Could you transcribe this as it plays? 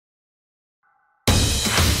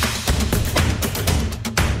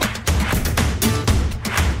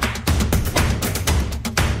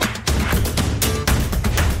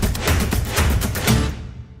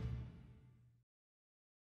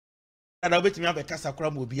na obetimi abekasa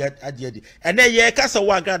kora mo bi ade and then ye kasa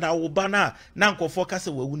wa Agradaa wo ba na nkofo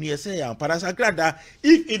kasa wa wuni say ya parasa Agradaa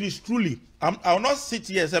if it is truly I will not sit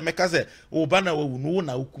here say me kasa wo ba na wa wunu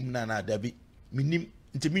na hukum na dabi minim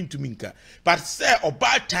ntimi ntuminka but say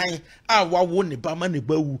oba tan a wa wo ne ba ma ne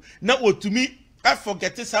ba wu na otumi I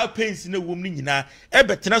forget this how pains in a woman nyina e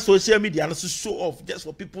betena social media no show off just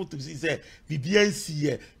for people to see say BBNC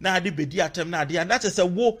here na ade bedi atem na ade and that is a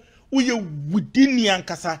wo uye within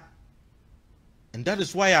Nkansah. And that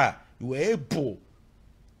is why you were able,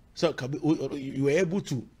 you were able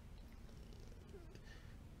to,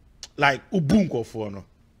 like, ubunko for no.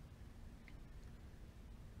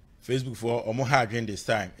 Facebook for omo hard during this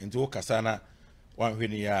time. Into Kasana, one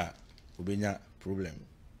when ya ubenya problem.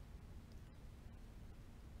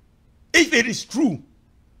 If it is true,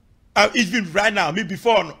 even right now, me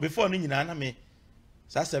before nina me,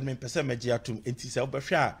 sasa me pesa meji atum enti se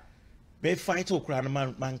obehwa be fight okra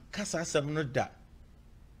man kasa asem no da.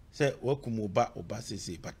 Say wakumoba oba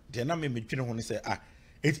say but then na me twene ho ne say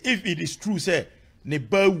if it is true say ne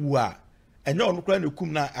ba wu a enye onu kra ne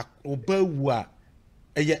kum na oba wu a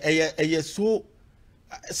eye so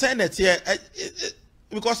senate here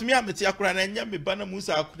because me amete akra na enye me ba na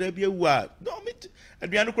musa akra bi wu a no me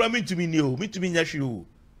aduane kra me ntumi ni o me ntumi nya hwe o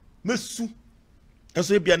mesu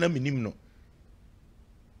enso bia na minim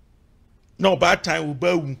no bad time wo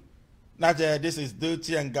ba wu na this is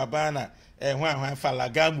dirty and Gabbana when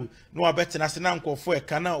falagamu no abetena se na nkofo e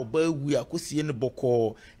kana oba wu akosie ne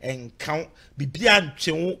boko enkan bibia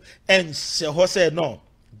ntwewo enhye ho say no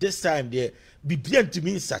this time there bibia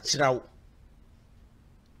ntumi nsakirawo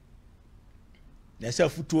na se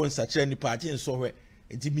futuo nsakira ni pa age nsohwe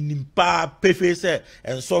ntimi nimpa pefe se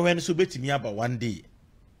ensohwe ne so betimi aba one day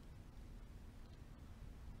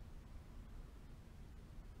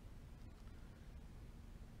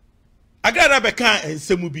Agradaa beka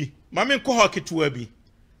ensemu bi mame nko ho ketewa bi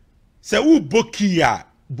se wu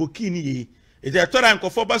boki ni ye e dey tora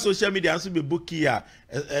nkofo ba social media nso be boki a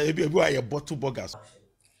ebi aye bottle burgers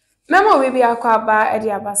Memo we be akwaba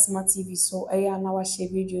edi abasma TV so eya na wa share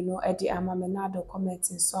video no edi ama me na do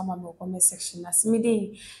commenting so ama me comment section as me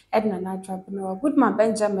dey edna na drop me wa Goodman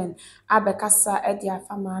Benjamin abekasa edi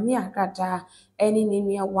afama mi Agradaa eni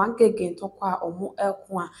nenia 1 gig ntokwa omo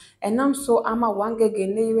eko a enam so ama 1 gig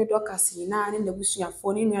ne yire dokas nyina ne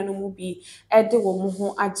nebusuafo ne nuanu mu bi edi wo mu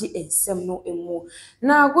ho age ensem no emu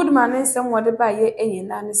na Goodman ensem wode ba ye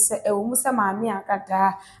enyina ne se ewo mu se ma mi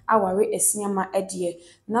Agradaa aware esiama edie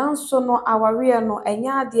na so no aware no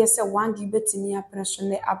enya ade se 1 gig betimi apreso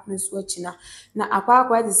ne apreso achina na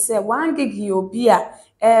akwa de se 1 gig obi a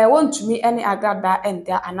wontumi ene Agradaa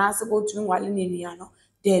enda anase wontumi wale ne nua no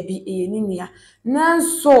debi eyenunia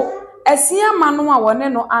nanso esiama no a wone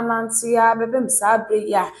no anantia bebem saa bre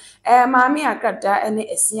ya maami Agradaa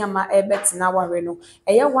ene esiama ebetena ware no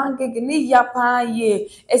eye 1 gig ne ya pa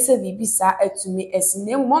ye ese bibisa atumi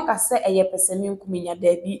esine monka se eye pesemi nkuminya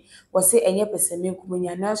debi wose eye pesemi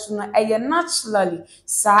nkuminya nanso no eye naturally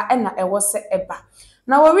saa ena ewo se eba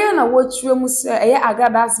na wawe na wochue mu se eye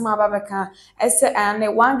Agradaa asma babeka ese ane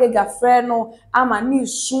 1 gig afre no ama ni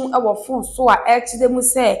sun ewo fon so a echide mu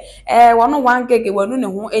se wono 1 gig wanu ne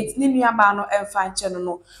ho etini nuaba no emfa nche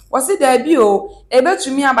no wose da bi o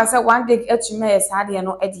ebetumi abase 1 gig etumi esade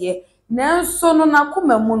no ede nanso no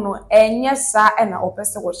nakomamu no enye sa na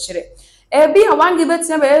opese wo hire ebi a 1 gig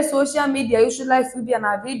betia be social media you should life bi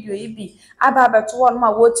na video ibi aba beto no ma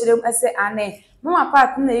wo hire ese ane mama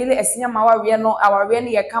part na ile esiama wawe no awawe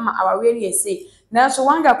ne ye kama awawe ne ye say nanso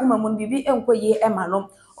 1 gig komamu bibi enkoye ema no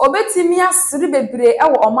obetimi asiri bebre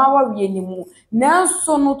ewo omawawe ni mu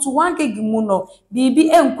nanso no to 1 gig mu no bibi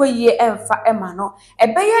enkoye emfa ema no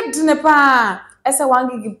ebeye dine pa ese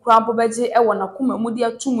 1 gig kwampo beje ewo na komamu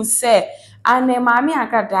dia tumu se ane maami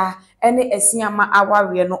Agradaa ene esiama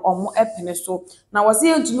awawe no omo epene so na wose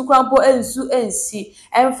entumi kwampo ensu ensi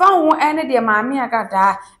emfa ho ene de maami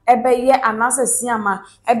Agradaa ebeye anase siama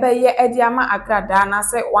ebeye ediama Agradaa na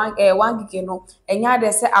se 1 gig no enya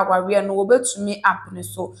de se awawe no obetumi apne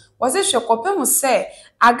so wose hwekopem se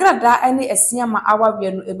Agradaa ene esiama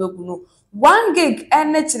awawe no ebegu no 1 gig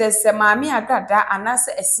ene kire se maami Agradaa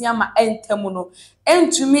anase esiama entemu no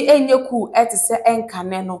entumi enyeku etise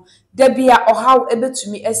enkane no debia ohaw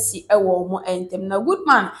ebetumi asi ewo mo entem na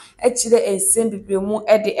Goodman ekire ensem bibremu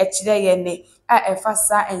ede ekire ye ne a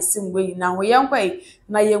efasa ensem we na ho yenkwai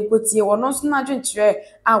na yenkotie wono so na dwenkire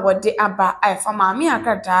a wode aba a efa maami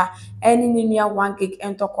Agradaa eni nua 1 gig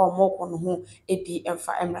entoko mo kono ho ebi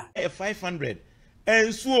emfa emra 500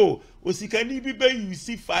 enso osikani bi be you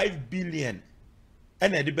see 5 billion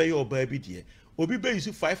and ede be your baby die obi be you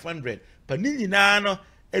see 500 pa ni nyina no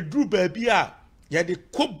edru ba bi a ya de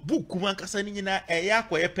ko book man kasa ni nyina eya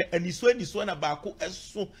akoyepe aniso na baako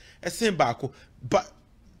eso esen baako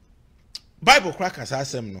Bible crackers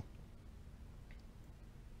asem no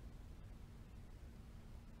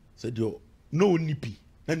said yo no nipi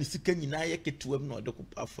na ni sika nyina ye ketuam na ode ko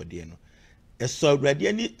afode no eso awurade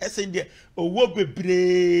ani esen de owo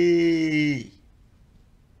bebre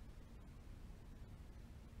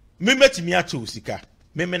me metimi acho sika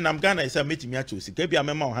me nam Ghana isa metimi acho sika bia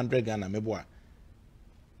me ma 100 Ghana me boa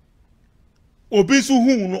obi so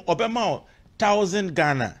hu no obema 1000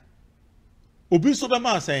 Ghana obi so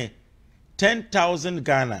bema say 10,000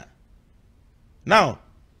 Ghana now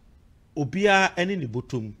obia eni ni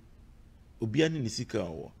botom obia ni sika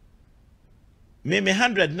owo me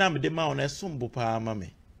 100 na me de ma ona sombo pa ma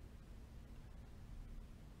me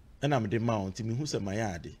na me de ma on ti me hu se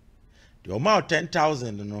mayade de o ma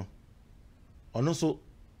 10,000 no ono so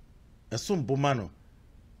esombo ma no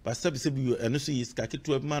ba sebi eno so yi sika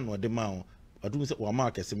keto ma no de ma on adu se wa ma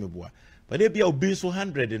akese me boa ba de bia obi so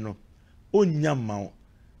 100 no onya ma on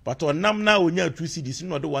but onam na onya 2 cedis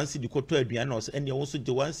no de 1 cedi koto aduane o se ene wo so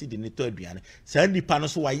de 1 cedi ne to aduane sa nipa no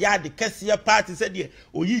so wa yade kese party se de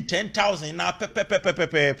oyi 10,000 na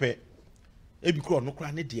pepepepepepe ebi kro no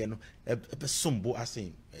kra ne de no ebe sombo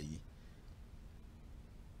asen ayi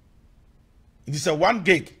it is a 1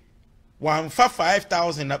 gig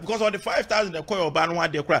 155,000 because of the 5,000 the koyo ba no wa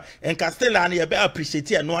de kra enka still an ye be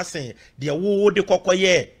appreciate e no asen de wo de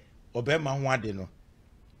kokoye obe ma ho ade no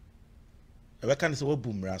ebe kan se wo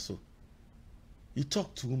bumra so you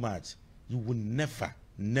talk too much you will never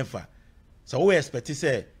so we expect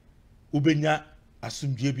say ubenya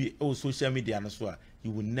asumdie bi o social media no so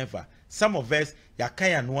you will never some of us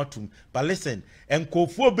yakaya no atum but listen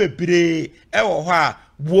enkofo bebre e wo ho a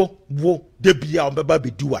wo de bia obeba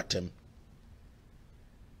be du atem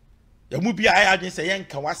yamu bia ya adwen se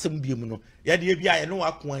yenka wasem biem no ya de bia ye no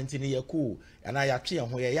wakwanti ne yako ana ya twe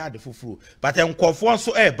ho ye ya de foforo but enkofo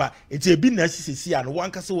so eba eti ebi na sisisi a no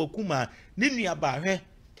wanka se wakuma ne nua ba hwe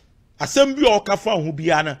asem bi o kafa ho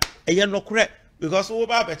bia na eye nokre because wo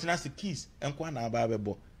ba betena se keys enko na ba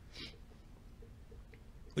bebo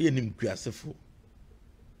oye nim kuasefo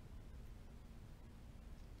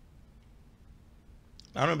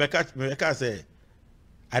I don't beka say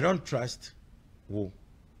I don't trust wo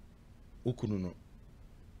ukunu no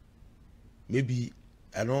maybe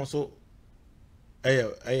and also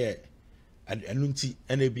anunti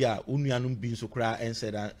ene bia unuanum bi so kra and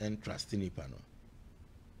said and trust nipa no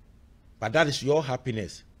but that is your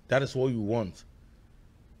happiness, that is what you want.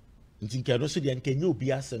 Ntinka no so dia nkenye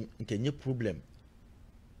obi asem nkenye problem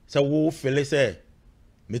so wo fele say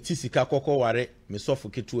meti sika kokko ware me sofo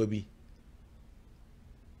ketu abi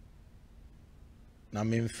na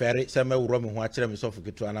me mfere se me wuro me ho akere me sofo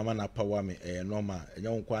ketu anama na power me normal enya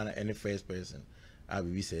nkwa na any first person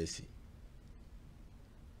abibi say si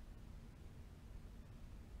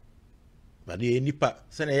but the nipa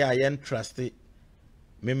se na ya yen trust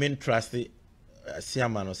me men trust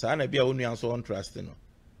siama no sa na bia onu anso on trust no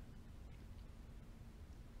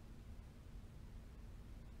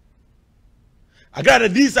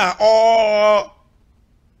Agradaa, these are all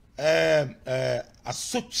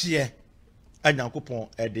associate Anyakopon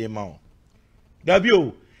edema.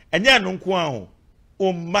 Dabio, enya no nko an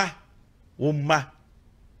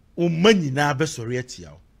umma nyina be sori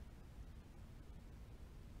atia.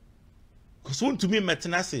 Cause wontumi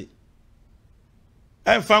metena se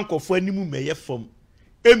enfankofo animu meye fom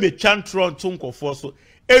eme chantron to nkofo so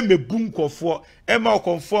eme bu nkofo ema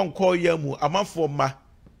okonfo nko yamu amafo ma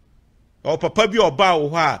o papa bi oba wo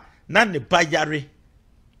ha na ne bayare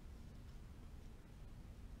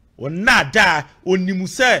wona da onimu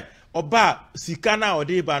se oba sika na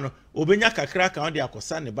ode ba no obenya kakra ka ode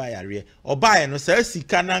akosa ne bayare oba ye no se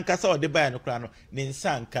sika na nkasa ode ba ye no kra no ne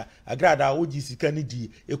nsanka Agradaa oji sika ne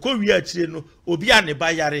di ekowi akire no obi a ne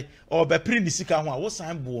bayare obepre ne sika ho a wo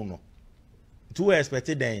san bu no to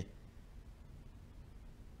expect den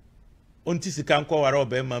onti sika nko ware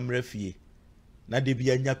oba mamra fie na de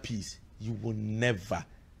bi anya peace. You will never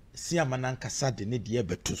see a man Nkansah de ne de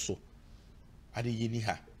beto so ade yeni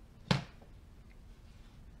ha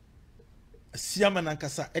see a man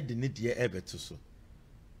Nkansah e de ne de beto so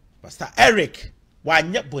Pastor Eric wa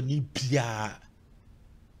nya boni bia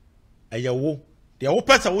ayewo de wo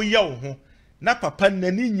pesa wo ye wo ho na papa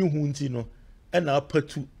nani nyi hu nti no e na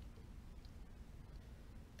apatu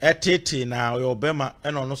etete na obema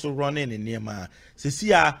e no so running ne niema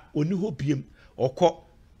sesi a oni ho biem okọ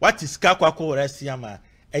what is kakwa resiama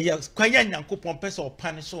eya kwanya Nyankopon pesa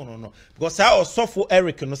opanish no because I osofo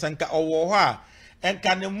Eric no sanka owo ho a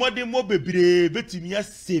enka ne mode mo bebre betimi ya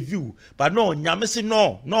save you but no nyame se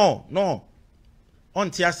no on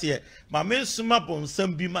tiase ma me nsuma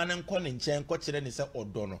bonsam bi ma ne nkɔ ne nkyɛn nkɔ kyerɛ ne sɛ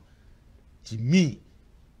ɔdɔ no ti me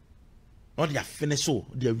no dia finish so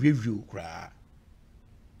dia review kra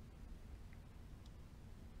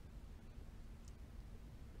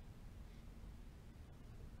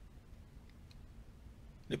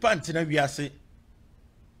ne pantina wiase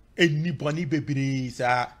enni boni bebre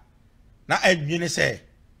sa na enwene sɛ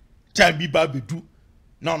time bi ba bedu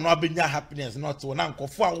na no abenya happiness not na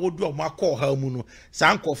nkofo a wodu o makọ ha mu no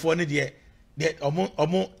sa nkofo ne de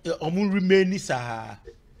omo remain sa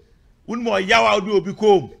won mo yawa odu obi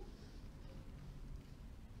kom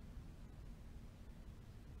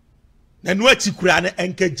na no atikura ne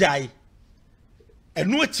enka jai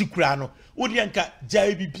enu atikura no wodi enka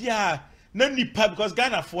jai bibia na nipa because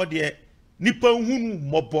Ghana for de nipa hunu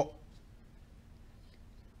mobo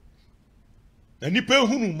na nipa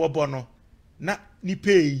hunu mobo no na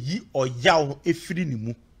nipa yi oyaw efiri ni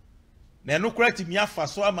mu na eno kora timi afa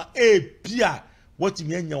so ama bia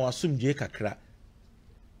watimi anya wasomdwe kakra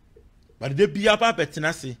but de bia ba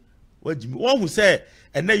betena se wagimi won hu say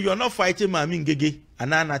ene you are not fighting mami ngege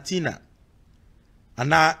ana natina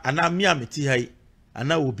ana mia meti hai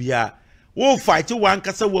ana obia wo fight wan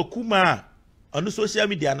kasa wakuma on social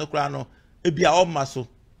media no kora no ebia o maso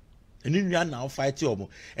eni nua na fight omo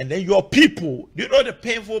and then your people, you know the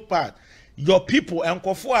painful part, your people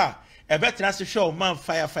enkofo a ebetena se hwe o man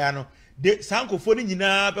fire no de sankofo ni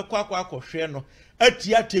nyina bekwa akɔhwe no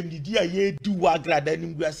atia temdidi a ye du wa Agradaa ni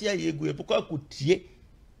nguase a ye gu e bekwa akotie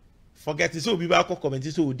forget so obi ba comment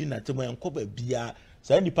so odi na temo enko ba bia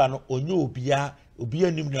sa nipa no onye obi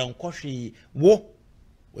anim na nkɔhwe wo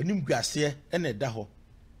onim nguase ene da ho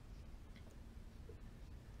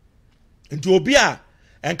nti obi a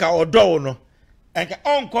enka odo no enka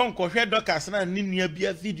onkɔhwe dokas na ni nua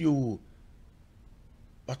bia video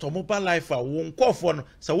but mobile life a won nkɔfo no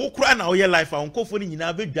sa wo kura na wo ye life a won nkɔfo ni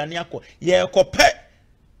nyina bedwane akɔ ye kɔpɛ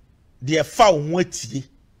de fa wo atie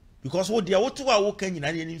because wo de wo to a wo kan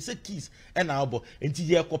nyina ni se keys e na abo enti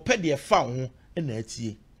ye kɔpɛ de fa wo e na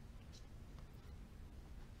atie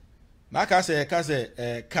na ka se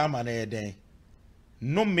kama na ye den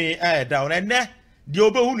no me da on ene de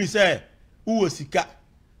obehu ni se uwo sika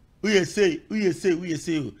uye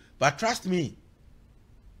say but trust me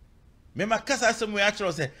me makasa asem we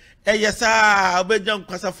achro se yesa obeja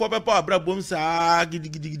nkasafo bepa abrabom sa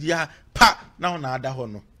gidigidi ha pa na na ada ho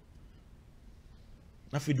no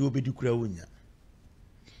na fidi obedi kura wonya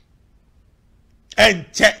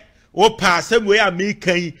enche o pa asem we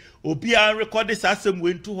amekan obi an record this asem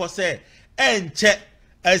we ntu ho se enche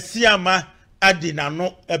asiama adina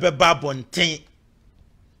no ebeba bonten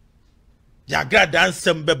Agradaa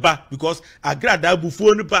nsem beba because Agradaa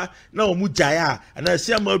Obofour ni ba na omu jaya na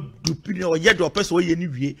asiama dupini o ye de opese o ye ni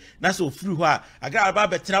wie na so free ho a Agradaa ba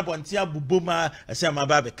betena bonte abuboma asiama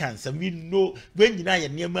ba be cancer we know when nyina ye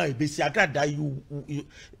niam a besi Agradaa you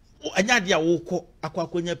anya de a wo kɔ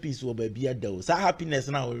akwakonya peace wo ba bia da o sa happiness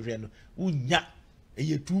na wo hwɛ no unya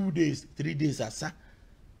eye 2 days 3 days asa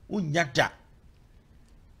unya da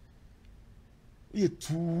ye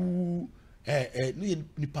tu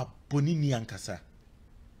nipa bonini Nkansah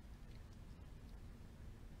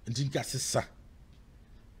ndinka sisa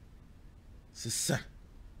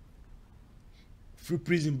free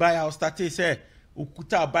prison buyout started say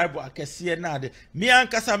ukuta bible akese na de me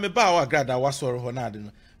Nkansah me ba wa Agradaa wasoro ho na de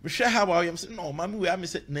no me hwe ha ba yam say no mami we am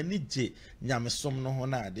say na nije nyamesom no ho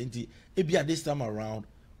na de nti ebia this time around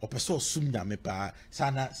opeso sum nyame pa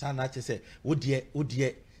sana che say wo de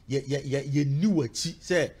ye niwachi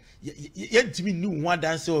say yentimi ni one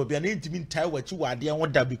dance obi na yentimi ntai wachi wade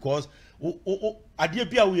woda because ade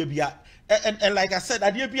bia wo ye bia and like I said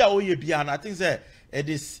ade bia wo ye bia and I think say it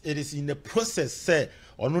is in the process say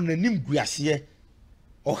ono nanim guase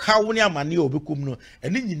o hawo ni amane obekum no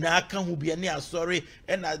ene nyina aka ho bia ne asori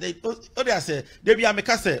and they o say de bia me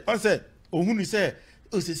ka say on say ohunu say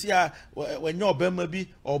osisi a wenye obema bi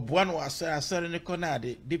oboa no asori ne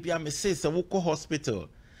konade de bia me say wo ko hospital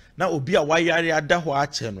na obi a wayare ada ho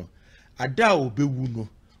ache no ada obewu no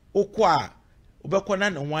okwa obekọ na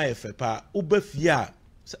ne ho ayefe pa obafie a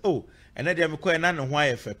oh ene de mekọ na ne ho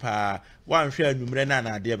ayefe pa wanhwe anwumre na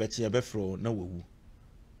na ade beche befro na wawu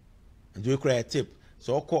njo kra tip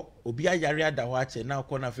so okọ obi ayare ada ho ache na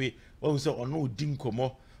okọ na fe wo so ono odi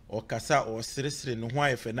nkomo okasa o seresere ne ho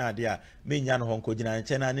ayefe na ade a menya no ho nkogina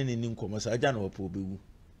nche na ne ni nkomo so aja na opo obewu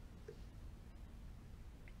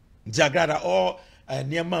Agradaa o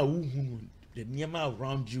niema wuhunu the niyama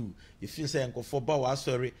around you. You feel say Nkofo ba wa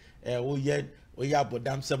sorry oye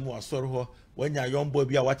abodam sem wa sorry ho when your young boy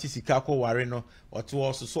be a what is sika ko ware no oto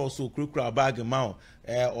also so kura bag ma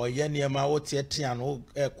oye niyama wo tietia no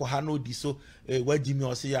ko ha no di so wagimi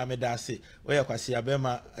o se ya meda se oye kwase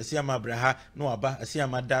abema asiama braha no aba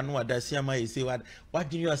asiama da no ada asiama ese what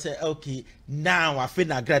do you say okay now I feel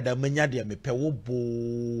Agradaa manya de me pe wo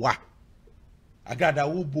boa Agradaa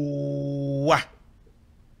wo boa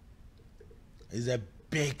is a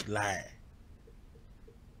big lie.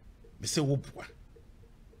 Me say wo boa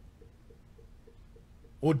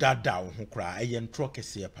o dada ho kra e yen tro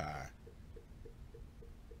kese pa.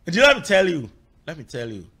 Let me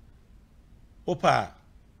tell you opa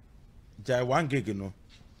jai 1 gig no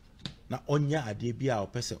na onya ade bia o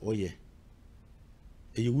pese oye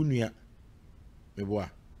eye wunua me boa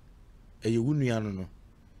eye wunua no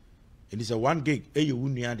it is a 1 gig eye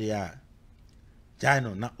wunua de a jai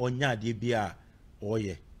no na onya ade bia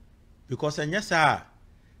oye because enya sa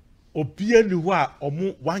obia ni ho a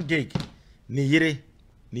omo 1 gig ne yire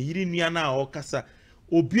nua na o kasa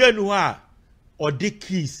obia ni ho a ode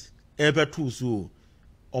keys ebe too so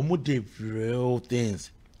omo de real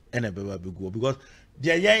things and a baby go because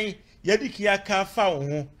there yedikia ka fa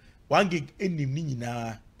ho 1 gig enim ni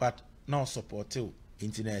nyina but now support you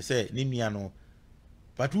internet say ni nua no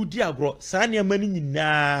but who di agro sa ne ma ni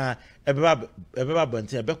nyina ebeba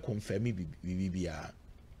banten ebe confirm bibia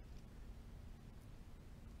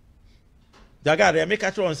daga dey make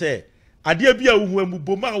atron say ade bia wo hu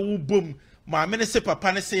amubom a wo bom ma me ne se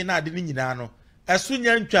papa ne se na ade ni nyina no esu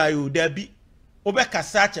nya ntwa yo da bi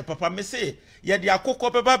obekasa ache papa me se ye de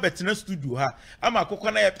akokọ beba betena studio ha ama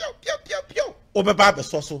akokọ na ye pio obeba be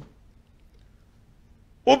soso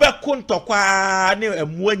obekọ ntokwa ne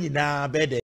emu nyina be de